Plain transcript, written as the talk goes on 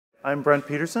I'm Brent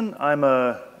Peterson. I'm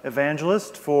an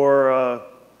evangelist for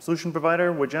solution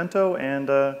provider Magento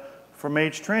and for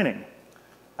Mage Training.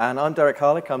 And I'm Derek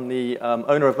Harlick. I'm the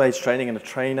owner of Mage Training and a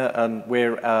trainer, and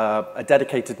we're a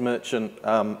dedicated merchant,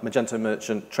 Magento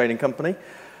merchant training company.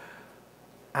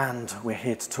 And we're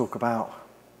here to talk about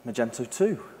Magento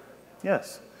 2.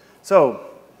 Yes. So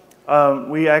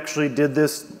we actually did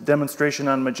this demonstration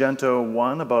on Magento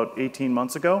 1 about 18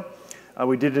 months ago.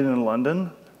 We did it in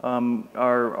London.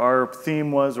 Our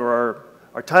theme was, or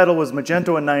our title was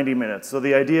Magento in 90 minutes. So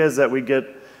the idea is that we get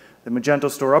the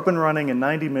Magento store up and running in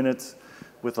 90 minutes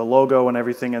with a logo and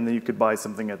everything, and then you could buy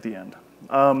something at the end.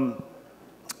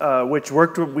 Which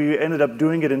worked. We ended up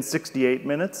doing it in 68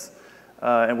 minutes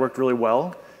and worked really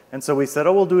well. And so we said,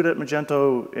 oh, we'll do it at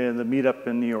Magento in the meetup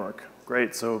in New York.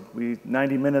 Great. So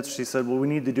 90 minutes, she said, well, we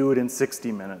need to do it in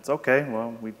 60 minutes. Okay,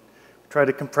 well, we tried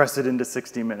to compress it into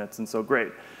 60 minutes, and so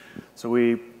great. So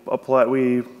we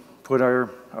put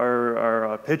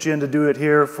our pitch in to do it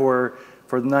here for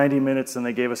 90 minutes, and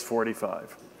they gave us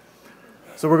 45.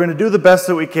 So we're going to do the best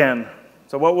that we can.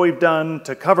 So what we've done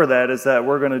to cover that is that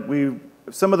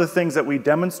some of the things that we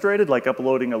demonstrated, like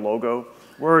uploading a logo,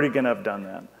 we're already going to have done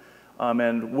that.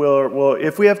 And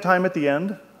if we have time at the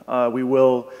end, we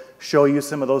will show you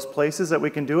some of those places that we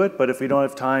can do it. But if we don't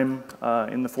have time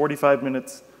in the 45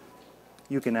 minutes,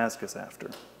 you can ask us after.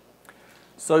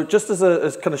 So just as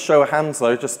a kind of show of hands,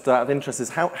 though, just out of interest, is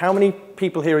how many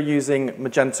people here are using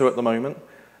Magento at the moment?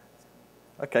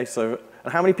 Okay, so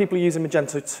and how many people are using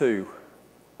Magento 2?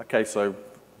 Okay, so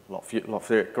a lot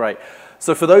fewer, great.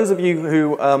 So for those of you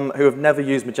who have never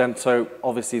used Magento,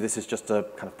 obviously this is just a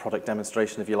kind of product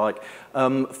demonstration, if you like.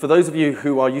 For those of you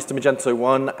who are used to Magento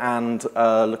 1 and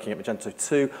looking at Magento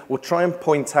 2, we'll try and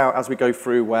point out as we go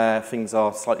through where things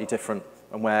are slightly different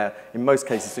and where, in most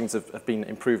cases, things have been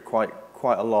improved quite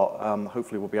a lot.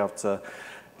 Hopefully we'll be able to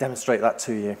demonstrate that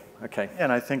to you. Okay.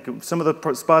 And I think some of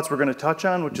the spots we're going to touch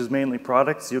on, which is mainly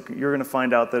products, you're going to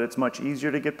find out that it's much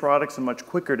easier to get products and much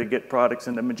quicker to get products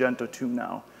into Magento 2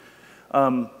 now.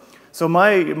 So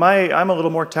I'm a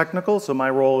little more technical, so my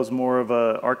role is more of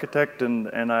an architect, and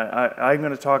I'm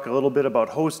going to talk a little bit about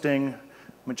hosting,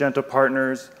 Magento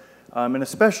partners, and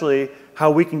especially how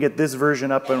we can get this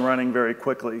version up and running very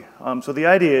quickly. So the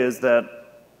idea is that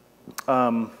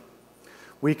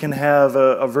we can have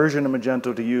a version of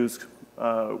Magento to use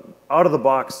out of the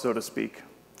box, so to speak.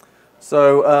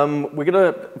 So we're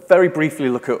going to very briefly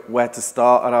look at where to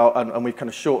start, and we've kind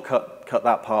of shortcut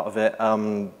that part of it.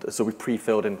 So we've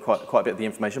pre-filled in quite a bit of the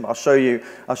information, but I'll show you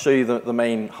the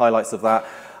main highlights of that.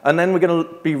 And then we're going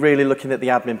to be really looking at the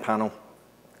admin panel.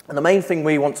 And the main thing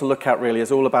we want to look at really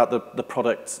is all about the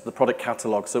product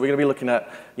catalog. So we're going to be looking at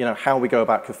how we go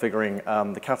about configuring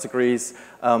the categories.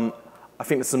 I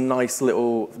think there's some nice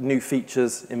little new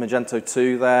features in Magento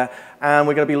 2 there, and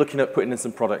we're going to be looking at putting in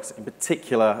some products. In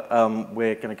particular,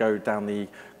 we're going to go down the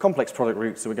complex product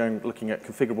route, so we're looking at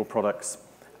configurable products,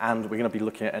 and we're going to be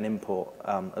looking at an import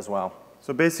as well.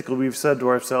 So basically, we've said to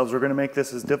ourselves, we're going to make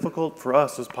this as difficult for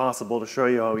us as possible to show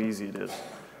you how easy it is.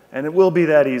 And it will be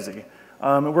that easy.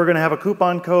 We're going to have a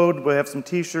coupon code. We'll have some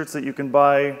T-shirts that you can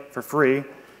buy for free,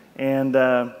 and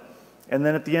then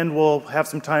at the end, we'll have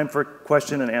some time for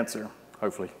question and answer.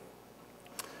 Hopefully.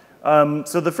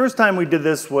 So the first time we did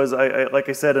this was, like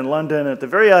I said, in London. At the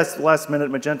very last minute,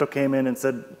 Magento came in and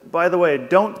said, by the way,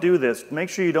 don't do this. Make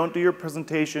sure you don't do your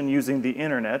presentation using the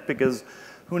internet, because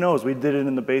who knows, we did it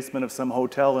in the basement of some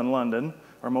hotel in London,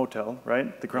 or motel,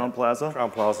 right? The Crown Plaza.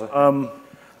 Crown Plaza.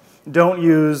 Don't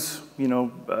use,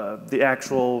 the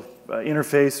actual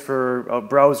interface for a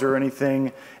browser or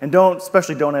anything, and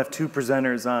especially don't have two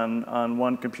presenters on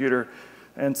one computer.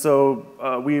 And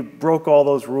so we broke all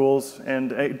those rules,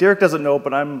 and Derek doesn't know,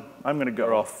 but I'm going to go.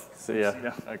 You're off. See ya.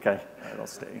 Yeah. Okay. All right, I'll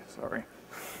stay. Sorry.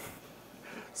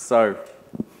 So,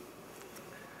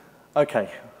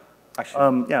 okay.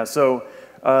 Actually. Yeah. So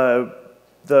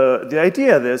the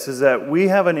idea of this is that we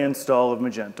have an install of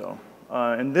Magento.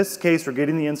 In this case, we're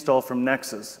getting the install from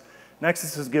Nexus.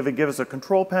 Nexus is give us a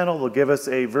control panel. They'll give us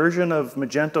a version of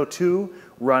Magento 2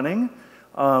 running.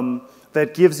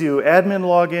 That gives you admin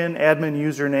login, admin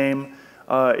username.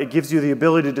 It gives you the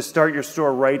ability to start your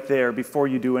store right there before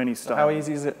you do any stuff. How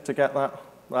easy is it to get that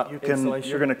installation?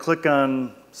 You're going to click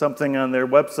on something on their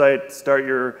website, start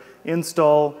your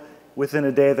install. Within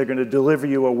a day, they're going to deliver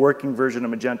you a working version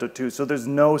of Magento 2. So there's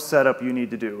no setup you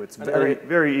need to do. It's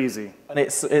very easy. And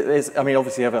it is, I mean,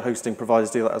 obviously other hosting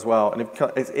providers do that as well. And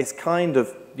it's kind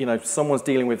of, someone's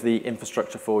dealing with the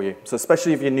infrastructure for you. So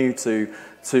especially if you're new to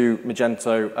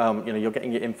Magento, you're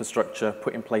getting your infrastructure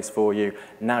put in place for you.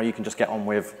 Now you can just get on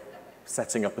with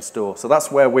setting up a store. So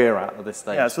that's where we're at this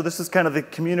stage. Yeah, so this is kind of the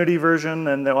community version,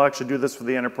 and they'll actually do this for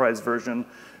the enterprise version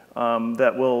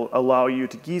that will allow you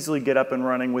to easily get up and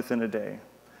running within a day.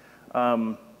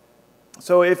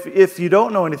 So if you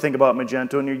don't know anything about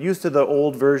Magento and you're used to the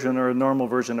old version or a normal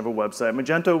version of a website,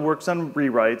 Magento works on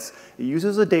rewrites. It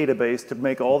uses a database to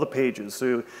make all the pages.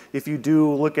 So if you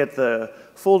do look at the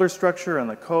folder structure and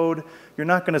the code, you're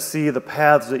not going to see the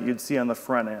paths that you'd see on the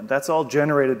front end. That's all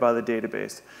generated by the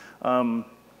database.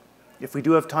 If we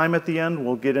do have time at the end,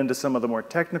 we'll get into some of the more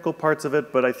technical parts of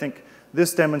it, but I think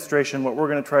this demonstration, what we're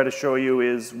going to try to show you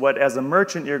is what, as a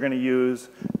merchant, you're going to use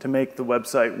to make the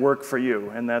website work for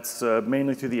you, and that's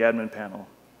mainly through the admin panel.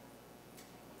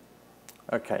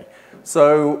 Okay,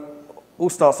 so all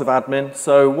starts with admin.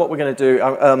 So what we're going to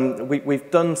do,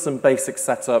 we've done some basic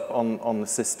setup on the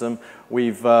system.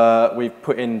 We've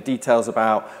put in details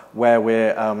about where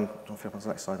we're,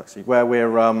 next slide actually, where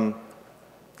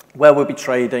we'll be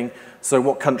trading, so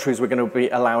what countries we're going to be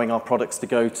allowing our products to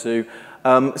go to.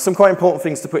 Some quite important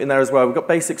things to put in there as well. We've got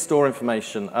basic store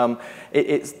information. And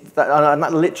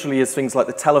that literally is things like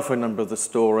the telephone number of the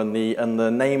store and the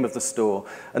name of the store.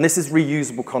 And this is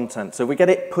reusable content. So if we get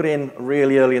it put in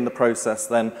really early in the process,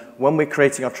 then when we're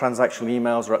creating our transactional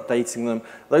emails or updating them,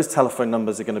 those telephone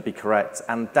numbers are going to be correct.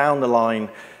 And down the line,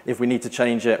 if we need to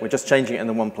change it, we're just changing it in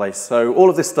the one place. So all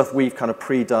of this stuff we've kind of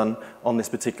pre-done on this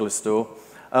particular store.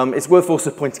 It's worth also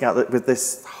pointing out that with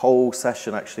this whole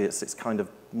session, actually, it's kind of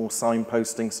more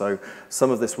signposting, so some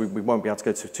of this we won't be able to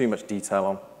go to too much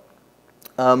detail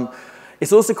on.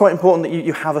 It's also quite important that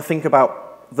you have a think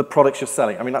about the products you're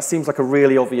selling. I mean, that seems like a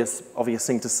really obvious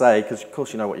thing to say, because of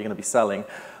course you know what you're going to be selling,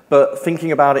 but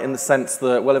thinking about it in the sense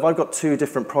that, well, if I've got two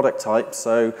different product types,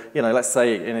 so, you know, let's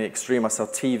say in the extreme I sell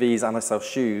TVs and I sell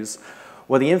shoes,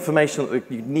 well, the information that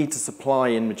you need to supply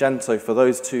in Magento for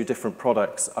those two different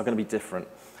products are going to be different.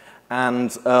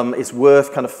 And it's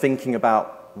worth kind of thinking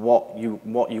about what you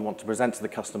want to present to the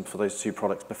customer for those two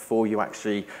products before you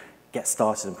actually get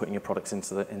started in putting your products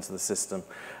into the system.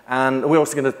 And we're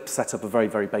also going to set up a very,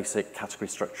 very basic category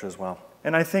structure as well.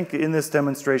 And I think in this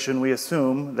demonstration, we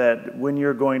assume that when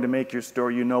you're going to make your store,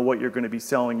 you know what you're going to be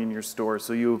selling in your store.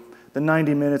 So the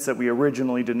 90 minutes that we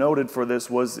originally denoted for this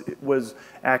was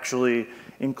actually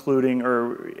including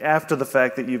or after the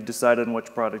fact that you've decided on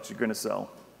which products you're going to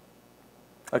sell.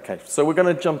 Okay, so we're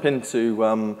going to jump into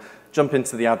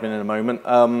the admin in a moment.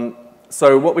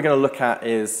 So what we're going to look at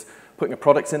is putting a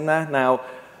product in there. Now,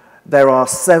 there are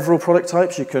several product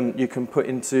types you can put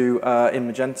into in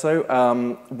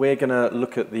Magento. We're going to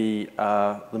look at the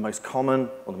most common,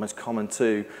 or the most common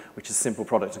two, which is simple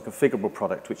product and configurable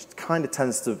product, which kind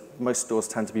of most stores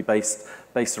tend to be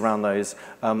based around those.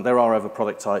 There are other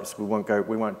product types. We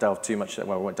won't delve too much.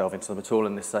 Well, we won't delve into them at all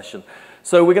in this session.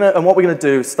 So what we're going to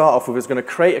do, start off with, is going to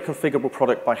create a configurable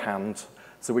product by hand.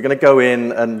 So we're going to go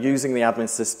in and, using the admin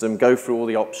system, go through all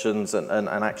the options and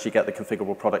actually get the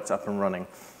configurable product up and running.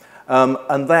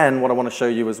 And then what I want to show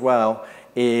you as well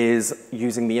is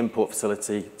using the import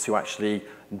facility to actually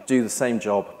do the same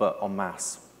job but en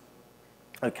masse.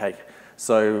 Okay,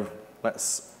 so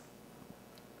let's...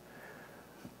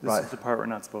 This is the part we're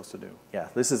not supposed to do. Yeah,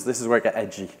 this is where it gets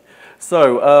edgy.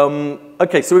 So,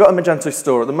 okay, so we've got a Magento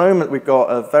store. At the moment, we've got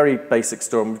a very basic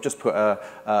store, and we've just put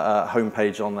a home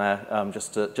page on there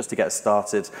just to get us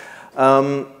started.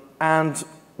 And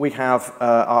we have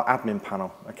our admin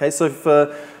panel. Okay, so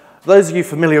for those of you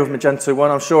familiar with Magento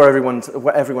 1, I'm sure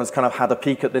everyone's kind of had a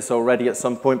peek at this already at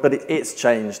some point, but it's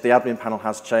changed. The admin panel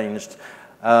has changed,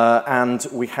 and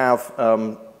we have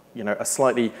you know, a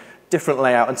slightly different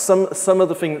layout, and some of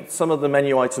the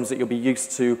menu items that you'll be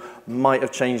used to might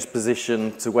have changed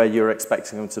position to where you're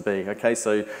expecting them to be. Okay,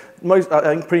 so I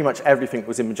think pretty much everything that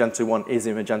was in Magento 1 is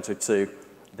in Magento 2.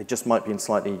 They just might be in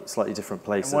slightly different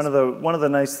places. And one of the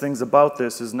nice things about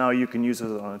this is now you can use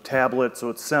it on a tablet, so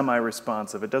it's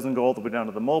semi-responsive. It doesn't go all the way down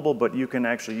to the mobile, but you can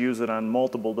actually use it on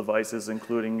multiple devices,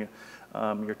 including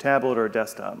your tablet or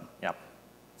desktop. Yeah,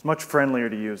 it's much friendlier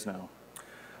to use now.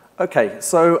 Okay,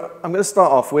 so I'm going to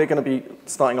start off. We're going to be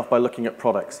starting off by looking at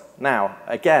products. Now,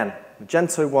 again,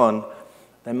 Magento 1,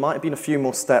 there might have been a few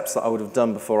more steps that I would have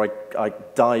done before I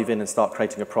dive in and start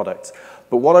creating a product.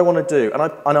 But what I want to do,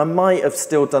 and I might have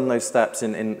still done those steps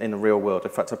in the real world.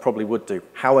 In fact, I probably would do.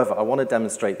 However, I want to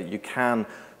demonstrate that you can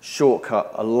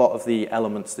shortcut a lot of the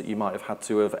elements that you might have had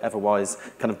to have otherwise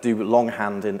kind of do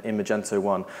longhand in Magento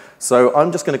 1. So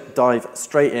I'm just going to dive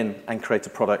straight in and create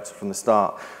a product from the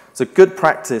start. So good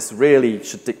practice really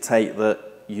should dictate that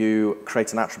you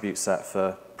create an attribute set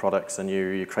for products and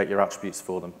you create your attributes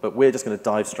for them. But we're just going to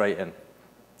dive straight in.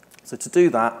 So to do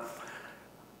that,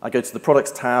 I go to the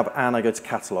Products tab, and I go to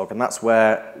Catalog, and that's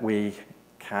where we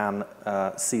can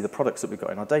see the products that we've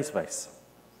got in our database.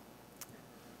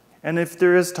 And if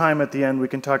there is time at the end, we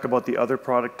can talk about the other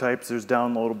product types. There's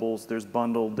downloadables, there's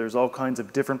bundled, there's all kinds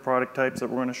of different product types that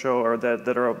we're going to show, or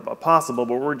that are possible,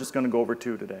 but we're just going to go over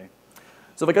 2 today.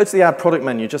 So if I go to the Add Product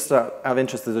menu, just out of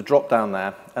interest, there's a drop down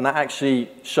there, and that actually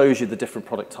shows you the different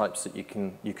product types that you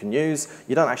can use.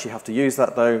 You don't actually have to use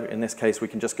that, though. In this case, we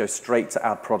can just go straight to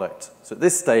Add Product. So at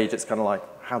this stage, it's kind of like,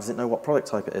 how does it know what product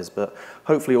type it is? But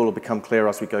hopefully all will become clear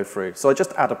as we go through. So I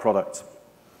just add a product.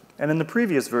 And in the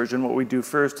previous version, what we do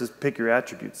first is pick your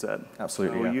attribute set.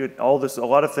 Absolutely, so a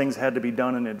lot of things had to be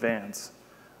done in advance.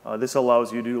 This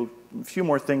allows you to do a few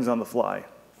more things on the fly.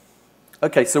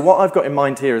 Okay, so what I've got in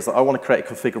mind here is that I want to create a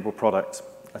configurable product.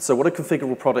 So what a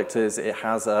configurable product is, it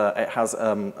has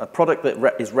a product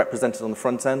that is represented on the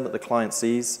front end that the client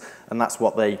sees, and that's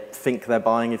what they think they're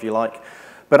buying, if you like.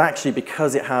 But actually,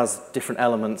 because it has different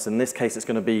elements, in this case it's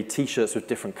going to be t-shirts with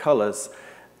different colors,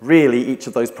 really each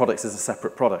of those products is a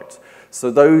separate product. So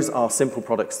those are simple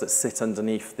products that sit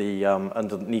underneath the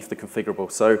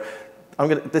configurable. So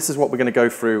this is what we're going to go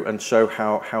through and show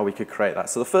how we could create that.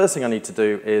 So the first thing I need to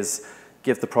do is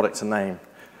give the product a name.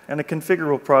 And a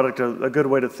configurable product, a good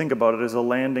way to think about it, is a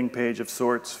landing page of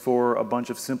sorts for a bunch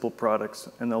of simple products,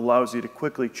 and it allows you to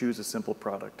quickly choose a simple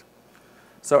product.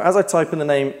 So as I type in the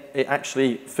name, it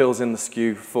actually fills in the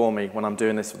SKU for me when I'm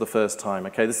doing this for the first time.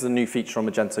 Okay, this is a new feature on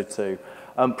Magento 2.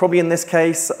 Probably in this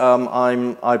case,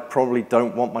 I probably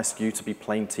don't want my SKU to be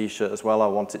plain t-shirt as well. I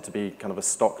want it to be kind of a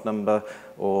stock number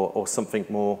or something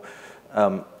more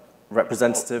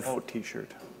representative. Boat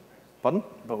t-shirt. Pardon?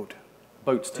 Boat.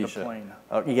 Boat t-shirt. Plane.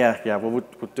 Yeah. Well,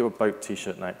 we'll do a boat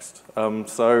t-shirt next.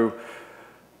 So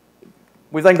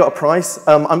we've then got a price.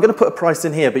 I'm going to put a price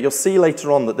in here, but you'll see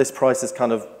later on that this price is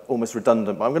kind of almost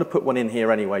redundant. But I'm going to put one in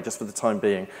here anyway, just for the time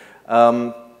being.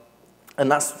 And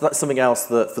that's something else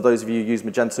that, for those of you who use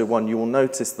Magento 1, you will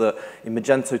notice that in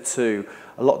Magento 2,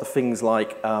 a lot of the things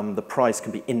like the price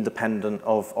can be independent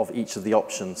of each of the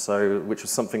options, which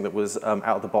was something that was out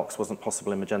of the box, wasn't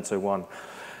possible in Magento 1.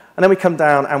 And then we come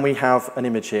down and we have an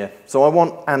image here. So I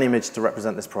want an image to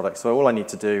represent this product. So all I need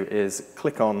to do is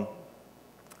click on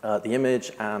the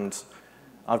image, and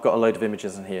I've got a load of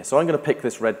images in here. So I'm going to pick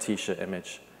this red t-shirt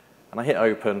image, and I hit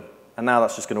open, and now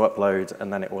that's just going to upload,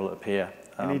 and then it will appear.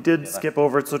 And you did skip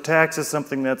over it. So tax is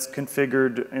something that's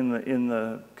configured in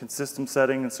the consistent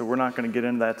setting, and so we're not going to get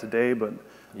into that today. But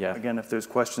again, if there's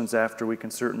questions after, we can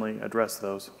certainly address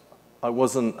those. I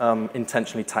wasn't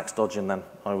intentionally tax dodging then.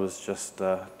 I was just.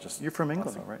 You're from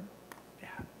England, right? Yeah,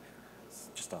 it's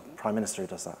just our prime minister who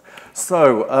does that.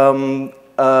 So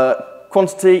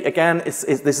quantity again. This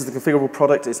is the configurable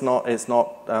product. It's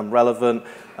not relevant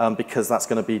because that's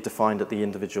going to be defined at the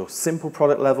individual simple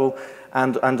product level,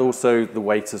 and also the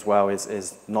weight as well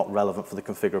is not relevant for the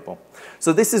configurable.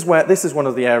 So this is one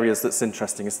of the areas that's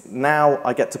interesting. Is now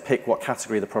I get to pick what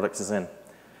category the product is in.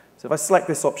 So if I select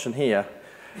this option here,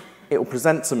 it will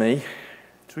present to me.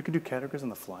 So we can do categories on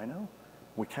the fly now?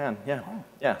 We can, yeah. Oh.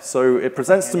 Yeah, so it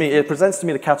presents to me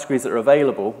the categories that are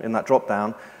available in that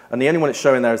drop-down, and the only one it's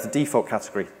showing there is the default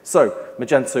category. So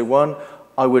Magento 1,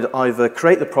 I would either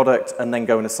create the product and then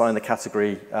go and assign the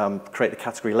category, create the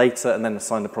category later and then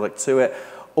assign the product to it,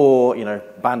 or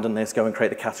abandon this, go and create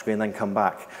the category and then come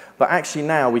back. But actually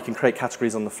now we can create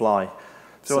categories on the fly.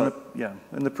 So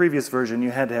in the previous version,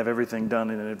 you had to have everything done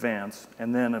in advance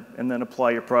and then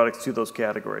apply your products to those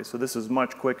categories. So this is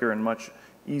much quicker and much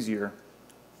easier.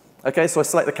 Okay, so I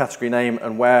select the category name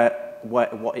and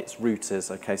what its root is.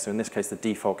 Okay, so in this case, the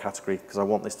default category, because I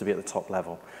want this to be at the top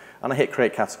level. And I hit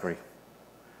create category.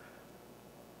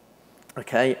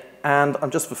 Okay, and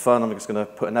just for fun, I'm just going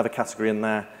to put another category in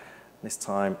there. This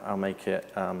time, I'll make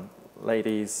it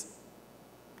ladies.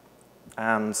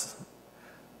 And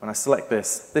when I select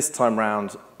this time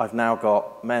round, I've now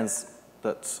got men's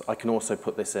that I can also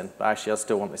put this in, but actually I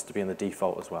still want this to be in the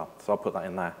default as well. So I'll put that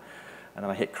in there. And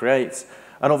then I hit create.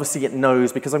 And obviously it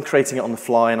knows, because I'm creating it on the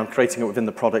fly and I'm creating it within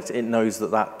the product, it knows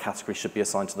that that category should be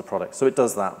assigned to the product. So it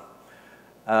does that.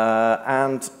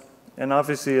 And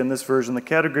obviously in this version, the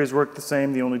categories work the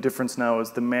same. The only difference now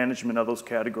is the management of those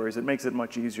categories. It makes it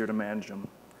much easier to manage them.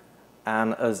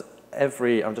 And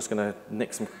I'm just going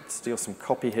to steal some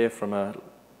copy here from a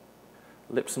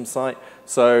Lipsum site.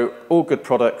 So all good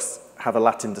products have a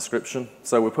Latin description.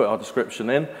 So we put our description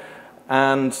in.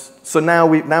 And so now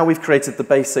we've created the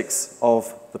basics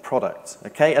of the product.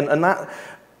 Okay, and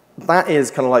that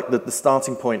is kind of like the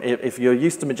starting point. If you're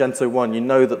used to Magento 1, you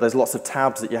know that there's lots of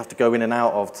tabs that you have to go in and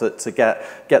out of to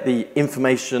get the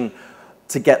information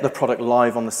to get the product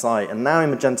live on the site. And now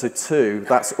in Magento 2,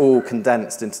 that's all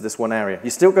condensed into this one area. You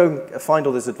still go find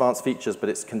all those advanced features, but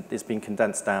it's been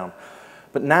condensed down.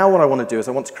 But now what I want to do is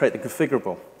I want to create the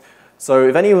configurable. So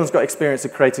if anyone's got experience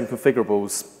of creating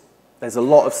configurables, there's a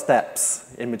lot of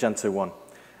steps in Magento 1.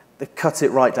 They cut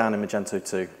it right down in Magento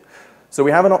 2. So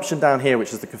we have an option down here,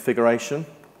 which is the configuration.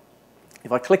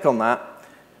 If I click on that,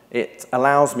 it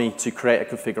allows me to create a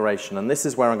configuration. And this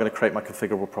is where I'm going to create my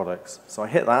configurable products. So I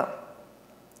hit that.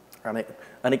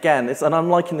 And again, and I'm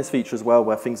liking this feature as well,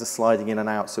 where things are sliding in and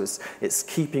out. So it's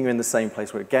keeping you in the same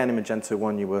place, where again, in Magento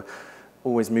 1, you were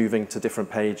always moving to different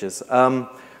pages.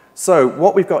 So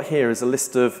what we've got here is a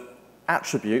list of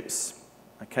attributes,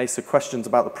 okay, so questions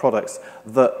about the products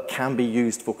that can be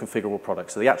used for configurable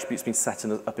products. So the attribute's been set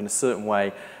up in a certain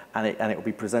way, and it will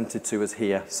be presented to us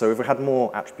here. So if we had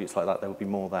more attributes like that, there would be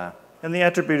more there. And the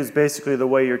attribute is basically the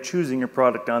way you're choosing your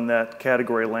product on that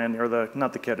category landing, or the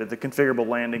configurable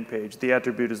landing page. The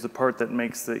attribute is the part that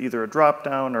makes either a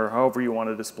drop-down or however you want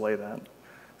to display that.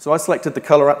 So I selected the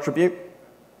color attribute,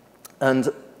 and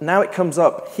now it comes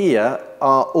up here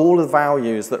are all the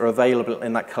values that are available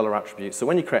in that color attribute. So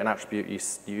when you create an attribute,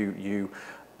 you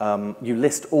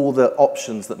list all the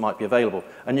options that might be available.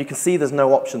 And you can see there's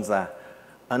no options there.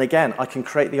 And again, I can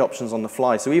create the options on the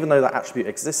fly. So even though that attribute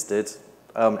existed,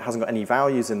 it hasn't got any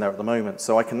values in there at the moment.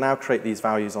 So I can now create these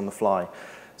values on the fly.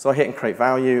 So I hit and create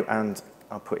value, and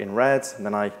I'll put in red, and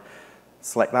then I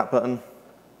select that button.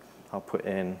 I'll put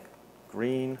in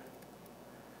green.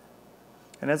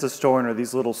 And as a store owner,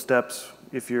 these little steps,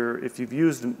 if you've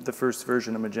used the first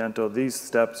version of Magento, these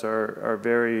steps are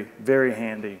very, very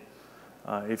handy.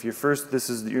 If you're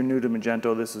new to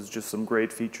Magento, this is just some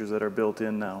great features that are built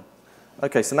in now.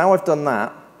 Okay, so now I've done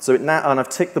that. And I've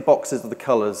ticked the boxes of the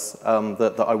colors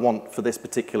that I want for this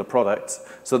particular product.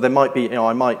 So there might be,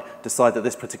 I might decide that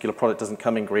this particular product doesn't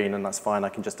come in green, and that's fine. I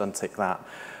can just untick that.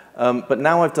 But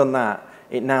now I've done that,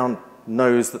 it now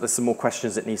knows that there's some more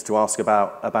questions it needs to ask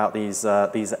about these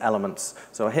elements.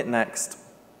 So I hit next.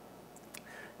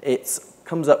 It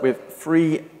comes up with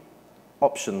 3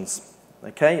 options.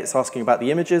 Okay, it's asking about the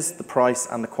images, the price,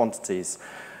 and the quantities.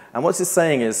 And what it's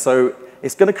saying is, so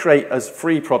it's going to create, as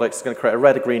 3 products, it's going to create a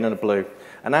red, a green, and a blue.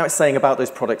 And now it's saying about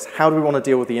those products, how do we want to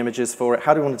deal with the images for it,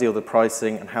 how do we want to deal with the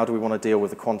pricing, and how do we want to deal with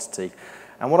the quantity.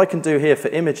 And what I can do here for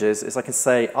images is I can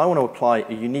say, I want to apply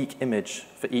a unique image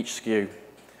for each SKU.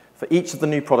 For each of the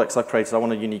new products I've created, I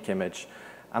want a unique image.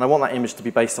 And I want that image to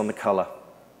be based on the color.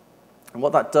 And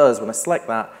what that does, when I select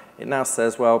that, it now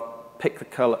says, well, pick the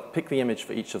color, pick the image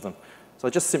for each of them. So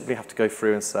I just simply have to go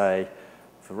through and say,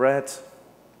 for red,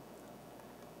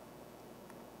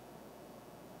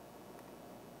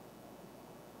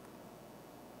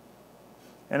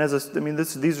 and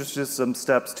these are just some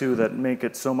steps too that make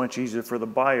it so much easier for the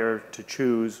buyer to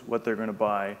choose what they're going to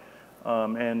buy.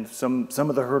 And some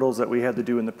of the hurdles that we had to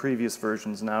do in the previous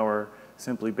versions now are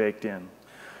simply baked in.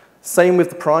 Same with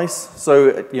the price. So,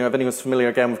 if anyone's familiar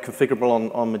again with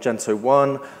configurable on Magento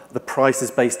 1, the price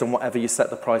is based on whatever you set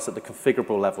the price at the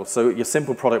configurable level. So your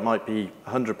simple product might be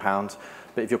 £100,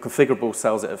 but if your configurable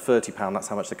sells it at £30, that's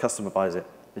how much the customer buys it.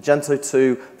 Magento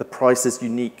 2, the price is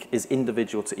unique, is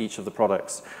individual to each of the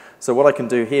products. So what I can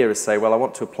do here is say, well, I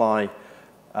want to apply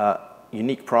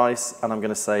unique price, and I'm going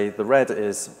to say the red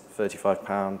is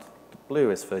 £35, the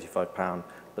blue is £35,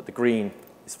 but the green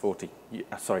is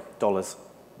dollars.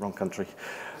 Wrong country.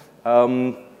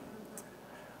 I'm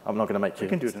not going to make you. We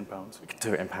can do it in pounds. We can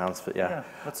do it in pounds, but yeah.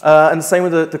 That's and the same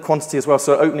with the quantity as well.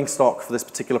 So opening stock for this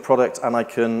particular product, and I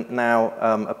can now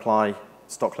apply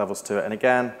stock levels to it. And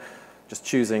again, just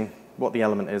choosing what the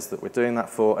element is that we're doing that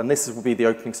for. And this will be the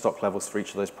opening stock levels for each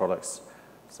of those products.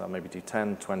 So I'll maybe do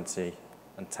 10, 20,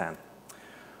 and 10.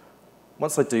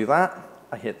 Once I do that,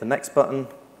 I hit the next button.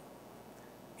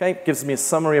 Okay, it gives me a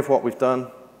summary of what we've done.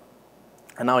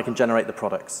 And now I can generate the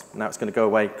products. Now it's going to go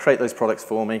away, create those products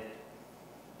for me.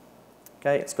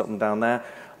 Okay, it's got them down there.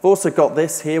 I've also got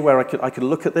this here where I could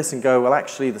look at this and go, well,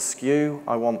 actually, the SKU,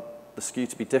 I want the SKU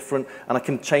to be different. And I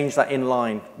can change that in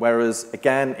line. Whereas,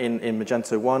 again, in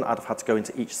Magento 1, I'd have had to go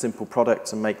into each simple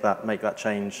product and make that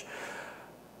change.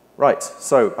 Right,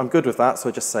 so I'm good with that, so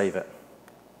I just save it.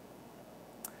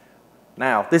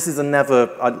 Now, this is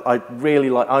I really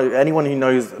like, anyone who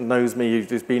knows me,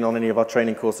 who's been on any of our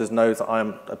training courses, knows that I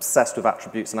am obsessed with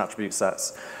attributes and attribute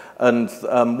sets. And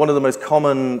one of the most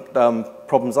common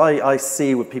problems I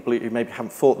see with people who maybe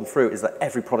haven't thought them through is that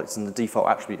every product's in the default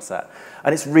attribute set.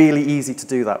 And it's really easy to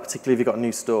do that, particularly if you've got a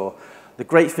new store. The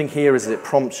great thing here is that it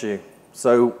prompts you.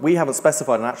 So we haven't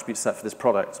specified an attribute set for this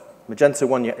product. Magento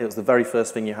 1, it was the very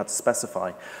first thing you had to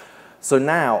specify. So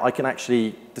now I can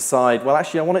actually decide, well,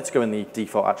 actually, I want it to go in the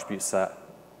default attribute set.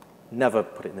 never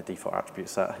put it in the default attribute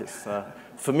set. It's,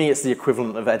 for me, it's the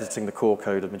equivalent of editing the core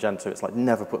code of Magento. It's like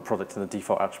never put product in the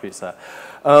default attribute set.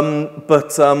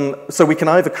 So we can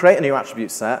either create a new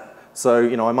attribute set. So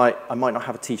I might not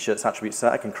have a t-shirts attribute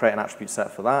set. I can create an attribute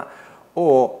set for that,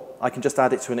 or I can just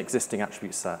add it to an existing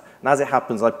attribute set. And as it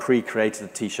happens, I pre-created a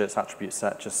t-shirts attribute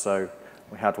set just so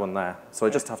we had one there. So I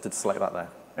just have to select that there.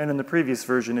 And in the previous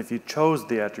version, if you chose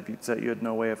the attribute set, you had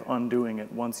no way of undoing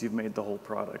it once you've made the whole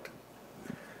product.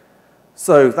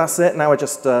 So that's it. Now I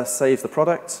just save the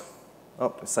product.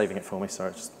 Oh, it's saving it for me.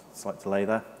 Sorry, just a slight delay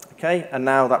there. OK, and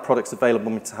now that product's available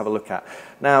for me to have a look at.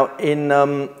 Now, in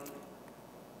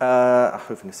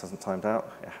hopefully this hasn't timed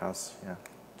out. It has, yeah.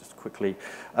 Just quickly.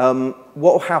 What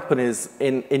will happen is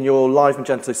in your live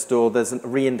Magento store, there's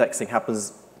re-indexing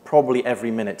happens probably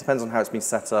every minute. Depends on how it's been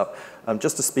set up.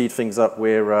 Just to speed things up,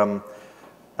 we're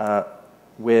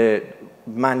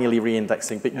manually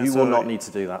re-indexing, but you will not need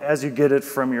to do that. As you get it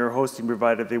from your hosting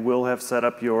provider, they will have set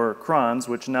up your crons,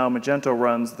 which now Magento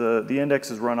runs. The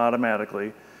indexes run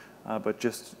automatically, but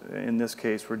just in this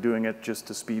case, we're doing it just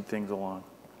to speed things along.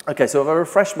 OK, so if I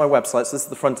refresh my website, so this is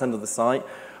the front end of the site,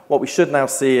 what we should now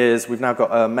see is we've now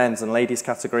got a men's and ladies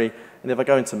category. And if I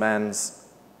go into men's,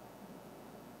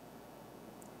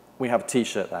 we have a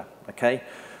t-shirt there, OK?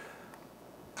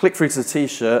 Click through to the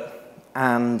t-shirt,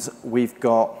 and we've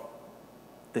got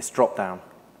this drop-down,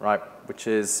 right, which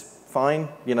is fine.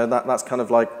 That's kind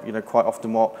of like, quite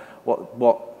often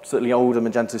what certainly older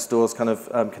Magento stores kind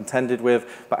of contended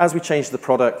with. But as we change the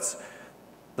product,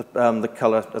 the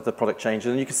color of the product changes.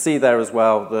 And you can see there as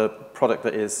well, the product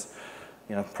that is,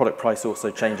 product price also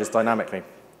changes dynamically.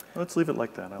 Let's leave it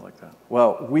like that. I like that.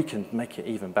 Well, we can make it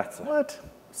even better. What?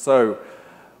 So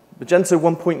Magento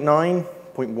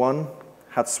 1.9.1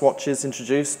 had swatches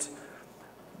introduced.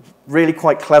 Really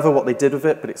quite clever what they did with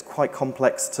it, but it's quite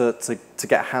complex to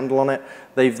get a handle on it.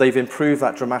 They've improved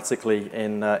that dramatically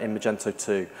in Magento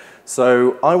 2.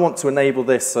 So I want to enable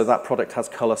this so that product has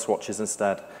color swatches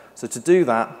instead. So to do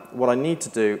that, what I need to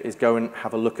do is go and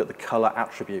have a look at the color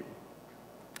attribute.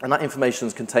 And that information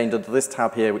is contained under this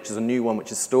tab here, which is a new one,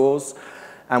 which is stores.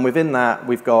 And within that,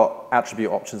 we've got attribute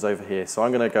options over here. So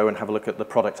I'm going to go and have a look at the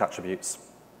product attributes.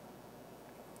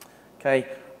 OK,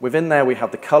 within there, we have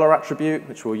the color attribute,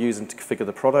 which we'll use to configure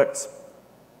the product.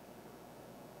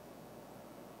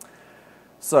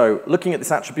 So looking at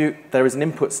this attribute, there is an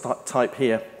input type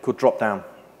here called dropdown.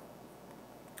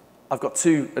 I've got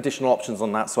two additional options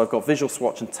on that. So I've got visual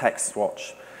swatch and text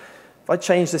swatch. If I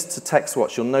change this to text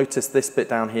swatch, you'll notice this bit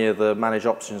down here, the manage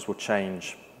options will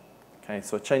change. Okay,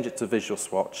 so I change it to visual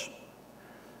swatch.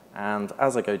 And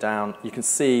as I go down, you can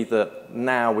see that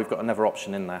now we've got another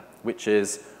option in there, which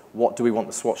is what do we want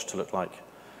the swatch to look like?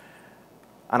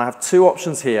 And I have two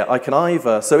options here. I can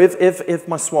either, so if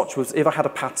my swatch was, if I had a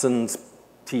patterned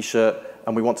t-shirt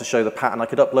and we want to show the pattern, I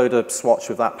could upload a swatch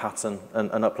with that pattern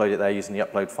and upload it there using the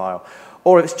upload file.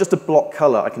 Or if it's just a block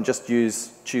color, I can just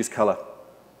choose color.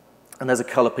 And there's a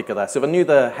color picker there. So if I knew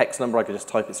the hex number, I could just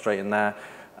type it straight in there.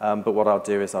 But what I'll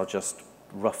do is I'll just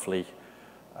roughly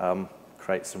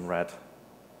create some red.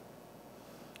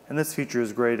 And this feature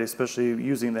is great, especially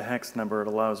using the hex number. It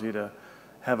allows you to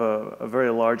have a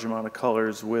very large amount of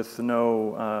colors with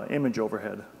no image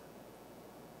overhead.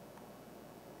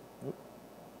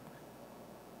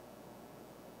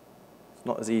 It's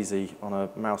not as easy on a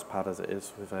mouse pad as it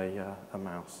is with a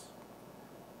mouse,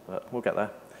 but we'll get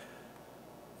there.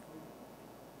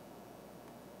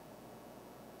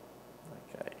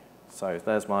 Okay, so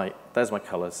there's my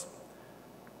colors.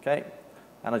 Okay,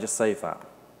 and I just save that.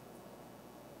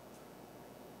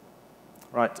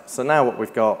 Right, so now what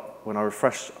we've got, when I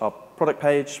refresh our product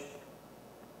page,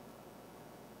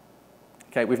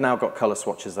 okay, we've now got color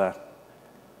swatches there.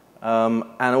 And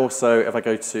also, if I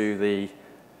go to the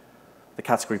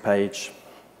category page,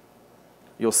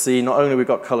 you'll see not only we've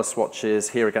got color swatches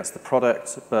here against the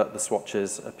product, but the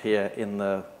swatches appear in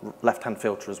the left-hand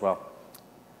filter as well.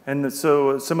 And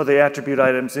so some of the attribute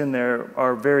items in there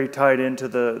are very tied into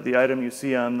the item you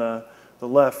see on the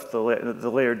left, the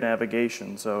layered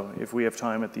navigation. So if we have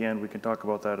time at the end, we can talk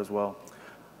about that as well.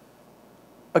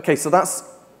 Okay, so that's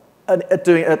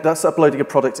uploading a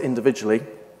product individually.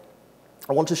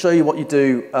 I want to show you what you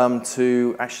do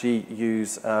to actually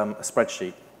use a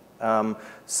spreadsheet.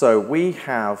 So we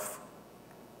have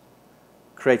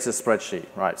created a spreadsheet,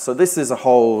 right? So this is a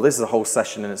whole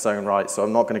session in its own right. So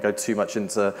I'm not going to go too much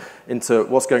into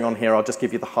what's going on here. I'll just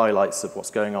give you the highlights of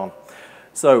what's going on.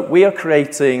 So we are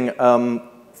creating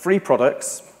 3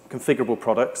 products, configurable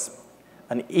products,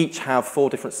 and each have 4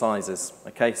 different sizes.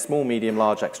 Okay, small, medium,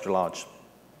 large, extra large.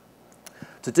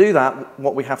 To do that,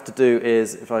 what we have to do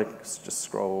is, if I just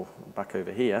scroll back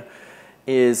over here,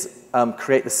 is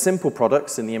create the simple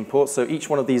products in the import. So each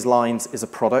one of these lines is a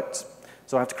product.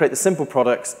 So I have to create the simple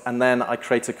products, and then I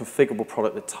create a configurable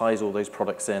product that ties all those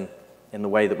products in the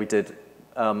way that we did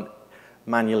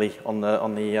manually on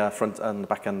the front and the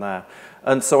back end there.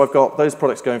 And so I've got those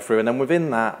products going through, and then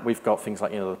within that, we've got things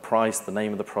like the price, the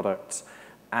name of the product,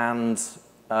 and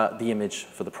the image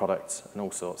for the product, and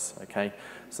all sorts, okay?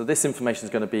 So this information is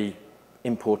going to be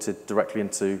imported directly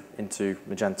into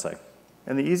Magento.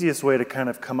 And the easiest way to kind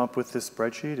of come up with this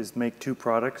spreadsheet is make 2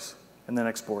 products and then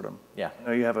export them. Yeah.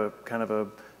 Now you have a kind of a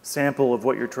sample of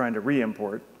what you're trying to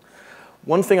re-import.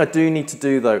 One thing I do need to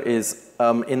do, though, is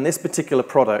in this particular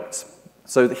product,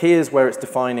 so here's where it's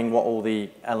defining what all the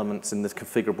elements in this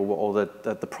configurable, what all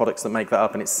the products that make that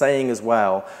up, and it's saying as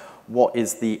well what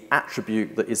is the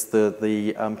attribute that is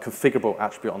the configurable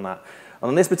attribute on that. And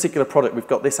on this particular product, we've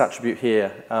got this attribute here,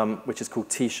 which is called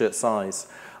t-shirt size.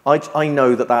 I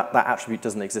know that attribute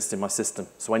doesn't exist in my system,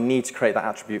 so I need to create that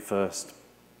attribute first.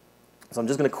 So I'm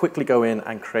just going to quickly go in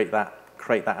and create that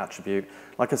attribute.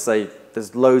 Like I say,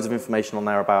 there's loads of information on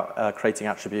there about creating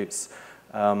attributes,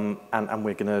 and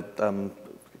we're going to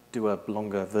do a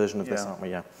longer version of this, aren't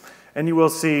we? Yeah. And you will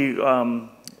see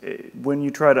when you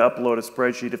try to upload a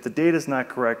spreadsheet, if the data is not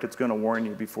correct, it's going to warn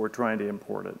you before trying to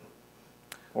import it.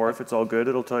 Or if it's all good,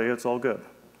 it'll tell you it's all good.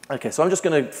 Okay, so I'm just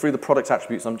going to, through the product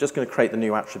attributes, I'm just going to create the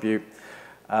new attribute,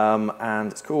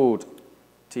 and it's called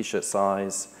t-shirt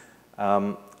size,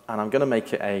 and I'm going to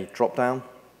make it a drop-down,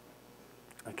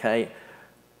 okay,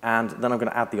 and then I'm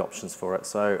going to add the options for it.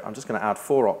 So I'm just going to add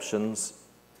 4 options,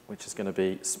 which is going to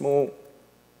be small,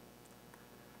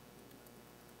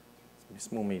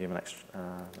 medium, and extra.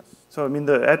 So, I mean,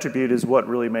 the attribute is what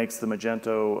really makes the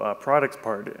Magento products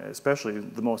part, especially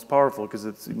the most powerful, because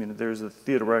it's, I mean, there's a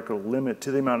theoretical limit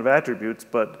to the amount of attributes,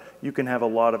 but you can have a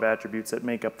lot of attributes that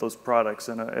make up those products,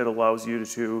 and it allows you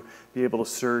to be able to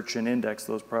search and index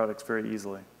those products very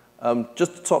easily.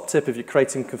 Just a top tip, if you're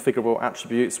creating configurable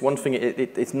attributes, one thing,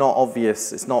 it's not obvious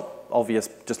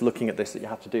just looking at this that you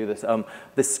have to do this.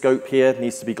 This scope here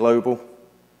needs to be global.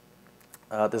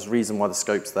 There's a reason why the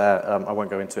scope's there. I won't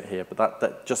go into it here, but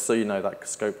that just so you know, that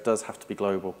scope does have to be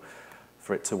global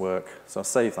for it to work. So I'll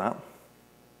save that.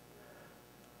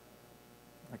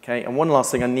 Okay, and one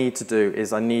last thing I need to do is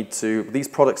these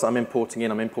products I'm importing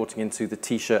into the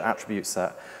t-shirt attribute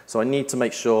set. So I need to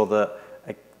make sure that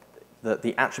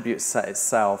the attribute set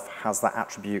itself has that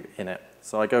attribute in it.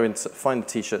 So I go into find the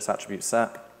t-shirts attribute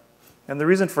set. And the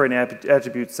reason for an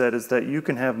attribute set is that you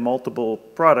can have multiple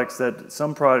products, that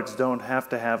some products don't have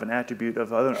to have an attribute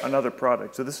of another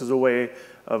product. So this is a way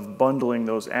of bundling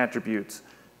those attributes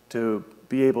to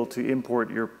be able to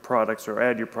import your products or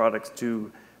add your products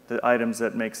to the items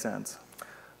that make sense.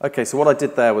 Okay, so what I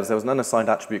did there was an unassigned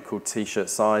attribute called t-shirt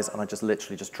size, and I just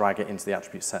literally just drag it into the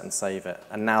attribute set and save it.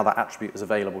 And now that attribute is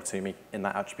available to me in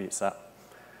that attribute set.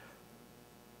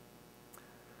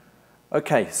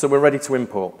 Okay, so we're ready to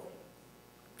import.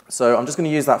 So I'm just going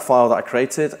to use that file that I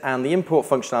created, and the import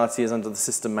functionality is under the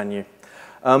system menu.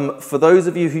 For those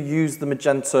of you who use the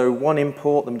Magento 1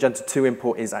 import, the Magento 2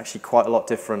 import is actually quite a lot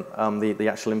different, the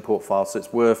actual import file, so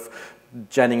it's worth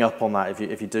genning up on that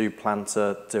if you do plan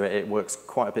to do it. It works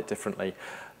quite a bit differently.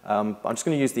 I'm just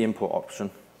going to use the import option.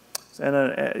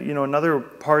 And you know, another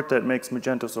part that makes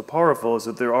Magento so powerful is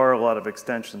that there are a lot of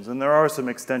extensions, and there are some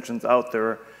extensions out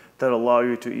there that allow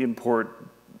you to import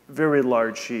very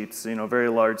large sheets, you know, very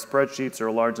large spreadsheets or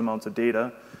large amounts of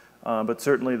data. But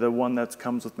certainly the one that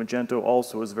comes with Magento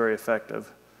also is very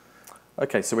effective.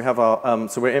 Okay, so we have our,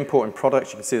 so we're importing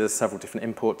products. You can see there's several different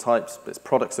import types, but it's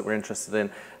products that we're interested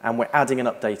in, and we're adding and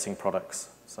updating products.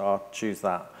 So I'll choose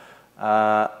that.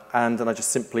 And then I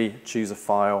just simply choose a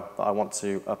file that I want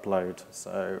to upload.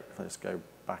 So if I just go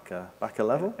back a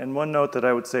level. And one note that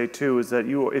I would say too is that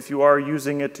if you are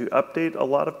using it to update a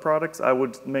lot of products, I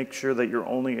would make sure that you're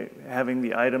only having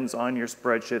the items on your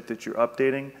spreadsheet that you're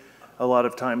updating. A lot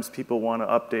of times people want to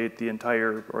update the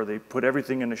entire, or they put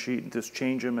everything in a sheet and just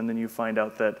change them, and then you find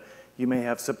out that you may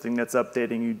have something that's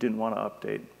updating you didn't want to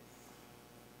update.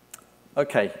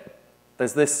 Okay,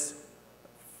 there's this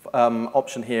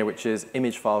option here, which is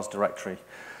image files directory.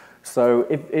 So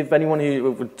if anyone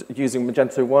who was using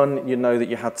Magento 1, you know that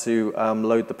you had to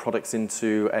load the products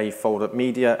into a folder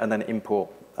media and then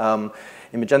import. In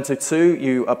Magento 2,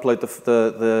 you upload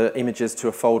the images to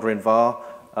a folder in var,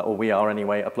 or we are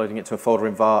anyway, uploading it to a folder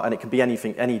in var, and it can be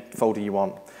anything, any folder you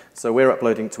want. So we're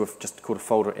uploading to just called a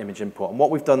folder image import. And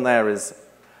what we've done there is,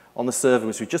 on the server,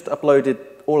 is we've just uploaded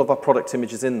all of our product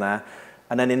images in there,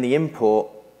 and then in the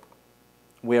import,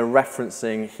 we're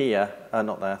referencing here,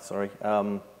 not there, sorry,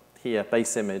 here,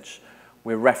 base image,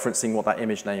 we're referencing what that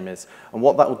image name is. And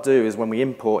what that will do is when we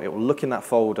import, it will look in that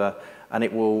folder and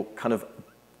it will kind of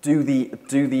do the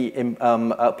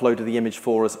upload of the image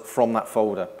for us from that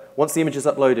folder. Once the image is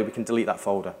uploaded, we can delete that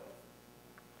folder.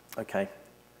 Okay,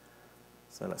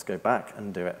 so let's go back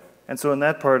and do it. And so in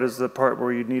that part is the part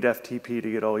where you need FTP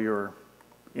to get all your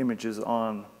images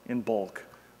on in bulk.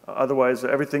 Otherwise,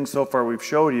 everything so far we've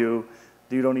showed you,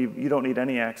 you don't need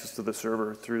any access to the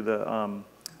server through the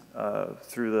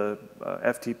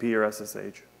FTP or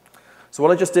SSH. So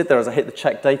what I just did there is I hit the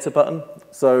check data button.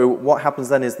 So what happens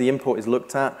then is the import is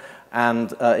looked at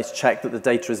and it's checked that the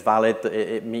data is valid, that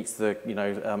it meets the,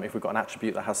 if we've got an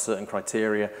attribute that has certain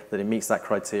criteria, that it meets that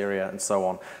criteria and so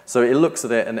on. So it looks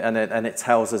at it and it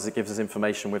tells us, it gives us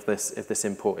information with this, if this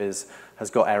import has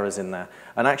got errors in there.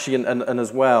 And actually, and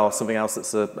as well, something else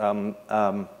that's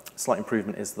a slight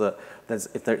improvement is that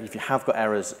if you have got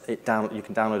errors, you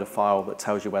can download a file that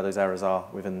tells you where those errors are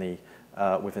within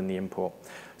the import.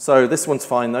 So this one's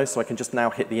fine though, so I can just now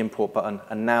hit the import button,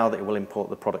 and now that it will import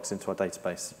the products into our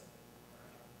database.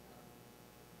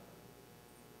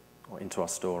 Or into our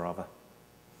store, rather.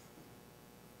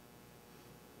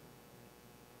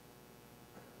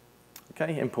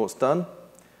 Okay, import's done.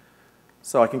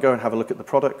 So I can go and have a look at the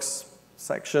products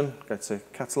section, go to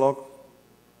catalog.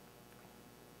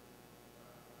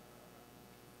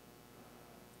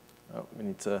 Oh, we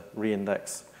need to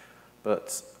re-index,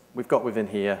 but we've got within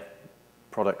here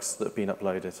products that have been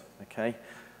uploaded, okay?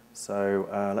 So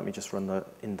let me just run the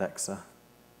indexer.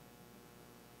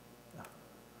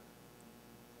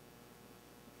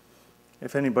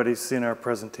 If anybody's seen our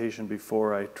presentation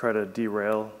before, I try to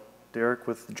derail Derek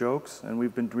with jokes, and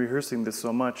we've been rehearsing this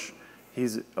so much,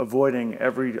 he's avoiding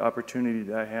every opportunity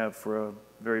that I have for a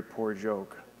very poor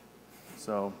joke.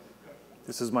 So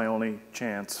this is my only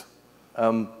chance.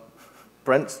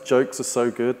 Brent's jokes are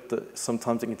so good that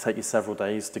sometimes it can take you several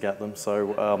days to get them,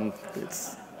 so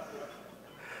it's...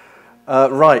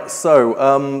 right,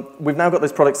 so we've now got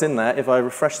those products in there. If I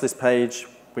refresh this page,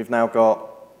 we've now got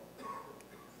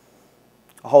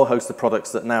a whole host of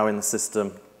products that are now in the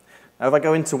system. Now if I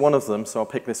go into one of them, so I'll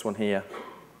pick this one here,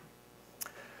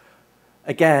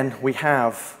 again, we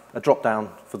have a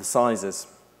drop-down for the sizes,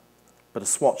 but a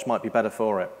swatch might be better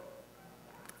for it.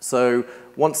 So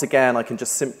once again, I can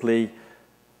just simply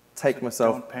take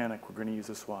myself... Don't panic, we're going to use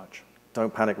a swatch.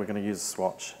 Don't panic, we're going to use a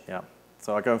swatch, yeah.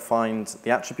 So I go and find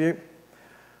the attribute.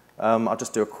 I'll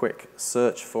just do a quick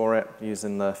search for it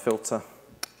using the filter.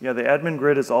 Yeah, the admin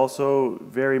grid is also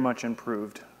very much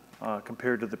improved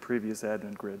compared to the previous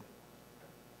admin grid.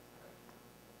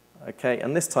 Okay,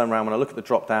 and this time around, when I look at the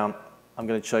drop-down, I'm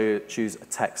going to choose a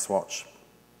text swatch.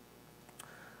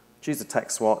 Choose a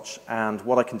text swatch, and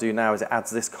what I can do now is it adds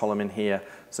this column in here.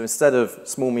 So instead of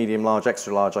small, medium, large,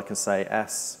 extra large, I can say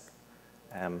S,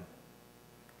 M.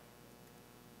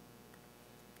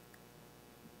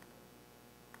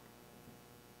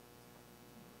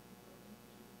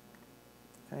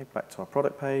 Okay, back to our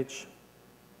product page.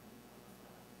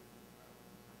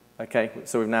 Okay,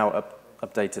 so we've now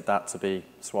updated that to be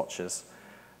swatches.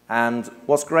 And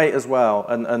what's great as well,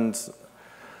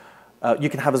 you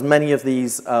can have as many of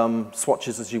these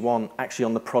swatches as you want actually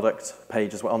on the product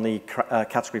page as well, on the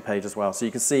category page as well. So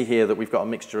you can see here that we've got a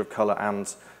mixture of color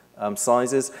and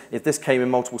sizes. If this came in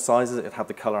multiple sizes, it'd have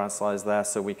the color and size there,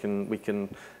 so we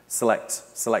can select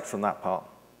from that part.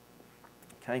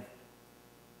 Okay.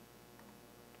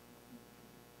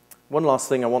 One last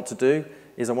thing I want to do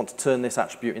is I want to turn this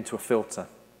attribute into a filter.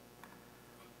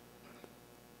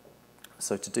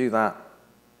 So to do that,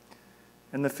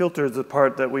 and the filter is the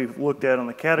part that we've looked at on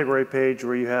the category page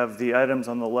where you have the items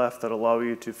on the left that allow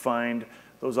you to find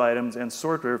those items and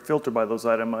sort or filter by those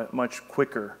items much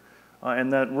quicker.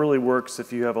 And that really works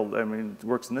if you have it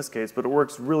works in this case, but it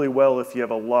works really well if you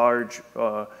have a large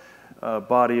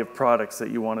body of products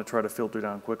that you want to try to filter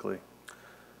down quickly.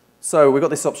 So we've got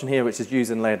this option here, which is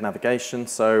using layered navigation,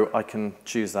 so I can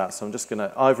choose that. So I'm just going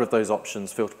to, either of those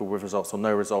options, filterable with results or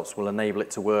no results, will enable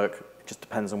it to work. It just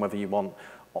depends on whether you want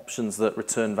options that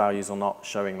return values or not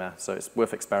showing there. So it's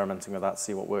worth experimenting with that,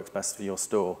 see what works best for your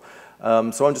store.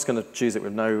 So I'm just going to choose it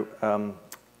with no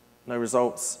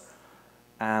results.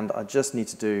 And I just need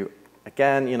to do,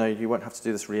 again, you won't have to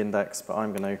do this reindex, but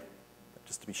I'm going to,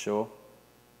 just to be sure.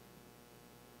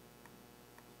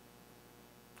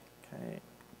 Okay.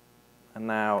 And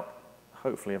now,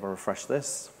 hopefully, if I refresh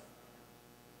this.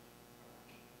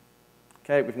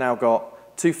 Okay, we've now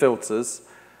got two filters.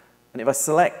 And if I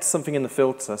select something in the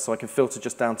filter, so I can filter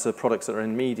just down to products that are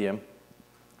in medium,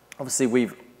 obviously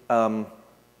we've, doing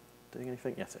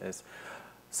anything? Yes, it is.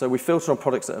 So we filter on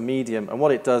products that are medium, and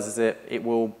what it does is it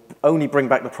will only bring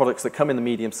back the products that come in the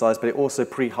medium size, but it also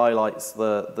pre-highlights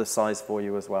the size for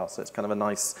you as well. So it's kind of a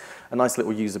nice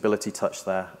little usability touch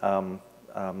there,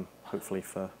 hopefully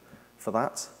for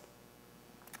that.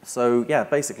 So yeah,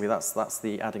 basically that's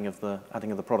the adding of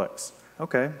the products.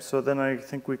 Okay, so then I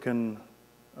think we can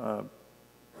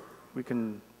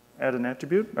add an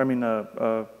attribute. I mean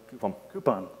a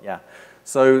coupon. Yeah.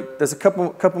 So there's a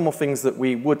couple more things that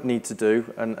we would need to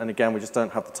do, and again, we just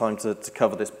don't have the time to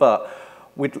cover this, but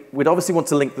we'd obviously want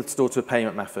to link the store to a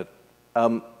payment method.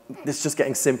 It's just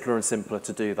getting simpler and simpler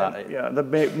to do that. Yeah, the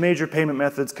major payment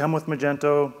methods come with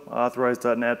Magento,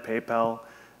 Authorize.net, PayPal,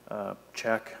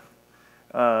 check.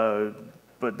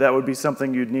 But that would be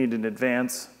something you'd need in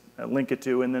advance, link it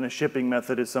to, and then a shipping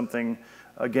method is something,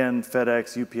 again,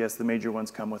 FedEx, UPS, the major ones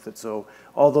come with it. So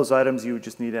all those items, you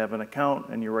just need to have an account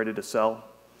and you're ready to sell.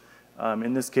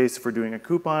 In this case, if we're doing a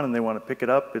coupon and they want to pick it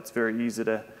up, it's very easy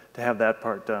to have that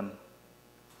part done.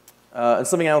 And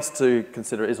something else to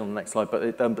consider is on the next slide,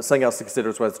 but something else to consider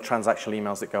as well is the transactional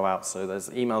emails that go out. So there's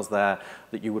emails there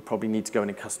that you would probably need to go in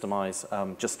and customize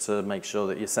just to make sure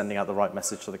that you're sending out the right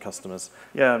message to the customers.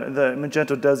 Yeah, the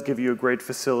Magento does give you a great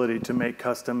facility to make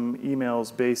custom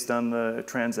emails based on the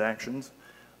transactions.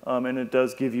 And it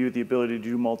does give you the ability to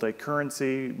do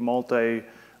multi-currency,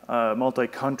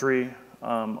 multi-country,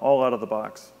 all out of the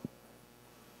box.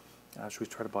 Should we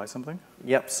try to buy something?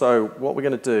 Yep, so what we're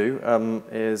going to do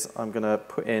is I'm going to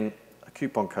put in a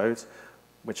coupon code,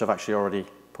 which I've actually already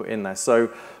put in there.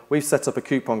 So we've set up a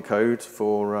coupon code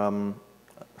for,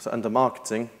 so under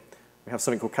marketing, we have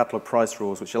something called catalog price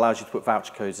rules, which allows you to put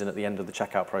voucher codes in at the end of the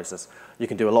checkout process. You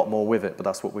can do a lot more with it, but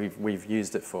that's what we've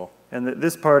used it for. And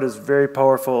this part is very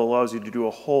powerful. It allows you to do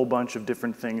a whole bunch of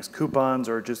different things. Coupons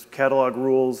or just catalog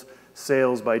rules,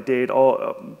 sales by date,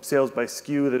 sales by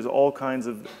SKU. There's all kinds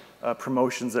of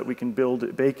promotions that we can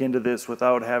bake into this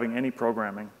without having any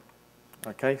programming.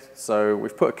 Okay, so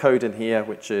we've put a code in here,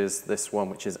 which is this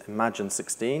one, which is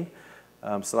Imagine16.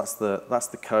 So that's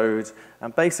the code.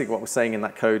 And basically what we're saying in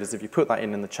that code is if you put that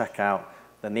in the checkout,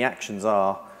 then the actions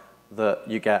are that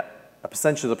you get a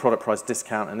percentage of the product price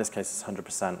discount. In this case, it's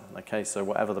 100%. Okay, so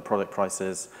whatever the product price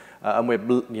is, and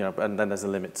and then there's a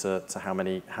limit to how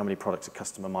many products a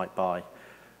customer might buy.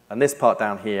 And this part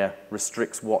down here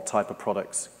restricts what type of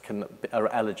products are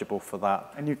eligible for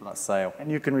that, for that sale.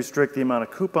 And you can restrict the amount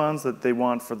of coupons that they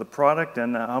want for the product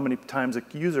and how many times a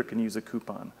user can use a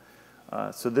coupon.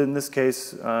 So then in this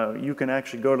case, you can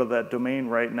actually go to that domain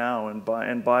right now and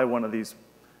buy one of these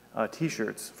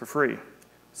t-shirts for free.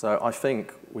 So I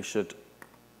think we should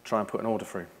try and put an order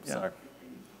through. Yeah.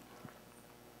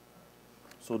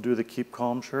 So we'll do the Keep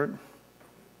Calm shirt.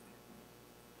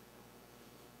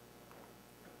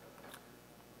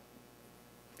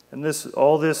 And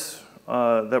all this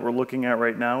that we're looking at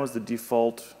right now is the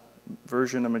default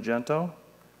version of Magento.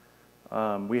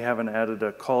 We haven't added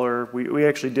a color. We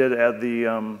actually did add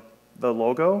the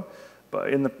logo, but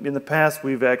in the past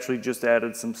we've actually just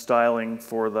added some styling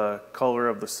for the color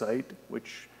of the site,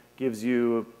 which gives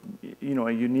you a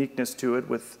uniqueness to it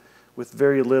with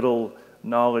very little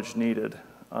knowledge needed.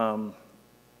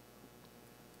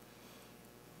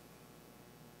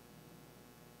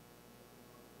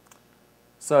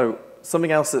 So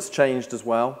something else that's changed as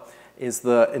well is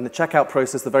that in the checkout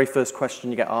process, the very first question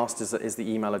you get asked is the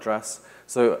email address.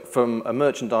 So from a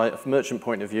merchant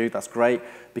point of view, that's great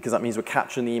because that means we're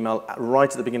capturing the email right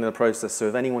at the beginning of the process. So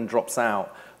if anyone drops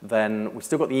out, then we've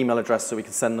still got the email address so we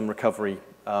can send them recovery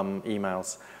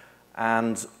emails.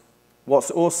 And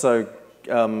what's also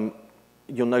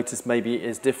you'll notice maybe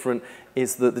is different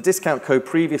is that the discount code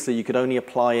previously you could only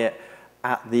apply it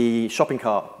at the shopping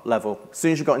cart level. As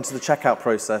soon as you got into the checkout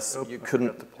process, you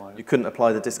couldn't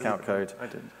apply the discount code. I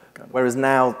didn't. Whereas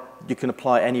now you can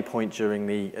apply at any point during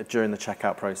the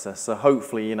checkout process. So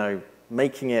hopefully,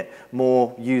 making it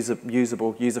more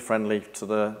usable, user-friendly to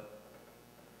the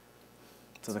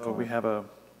client. We have a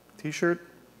t-shirt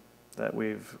that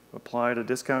we've applied a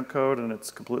discount code and it's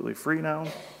completely free now.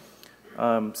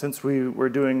 Since we were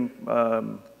doing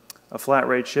a flat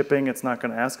rate shipping, it's not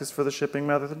going to ask us for the shipping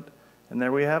method. And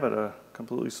there we have it, a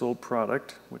completely sold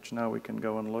product, which now we can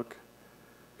go and look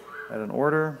at an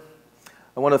order.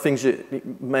 And one of the things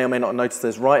you may or may not notice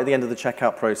is right at the end of the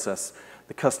checkout process,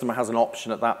 the customer has an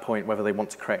option at that point whether they want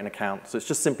to create an account. So it's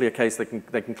just simply a case they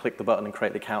can click the button and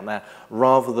create the account there,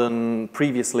 rather than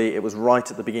previously it was right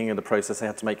at the beginning of the process they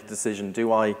had to make a decision,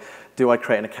 do I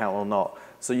create an account or not?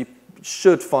 So you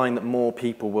should find that more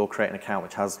people will create an account,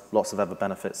 which has lots of other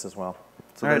benefits as well.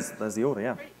 So there's the order,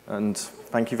 yeah. And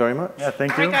thank you very much. Yeah,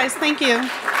 thank you. All right, guys, thank you.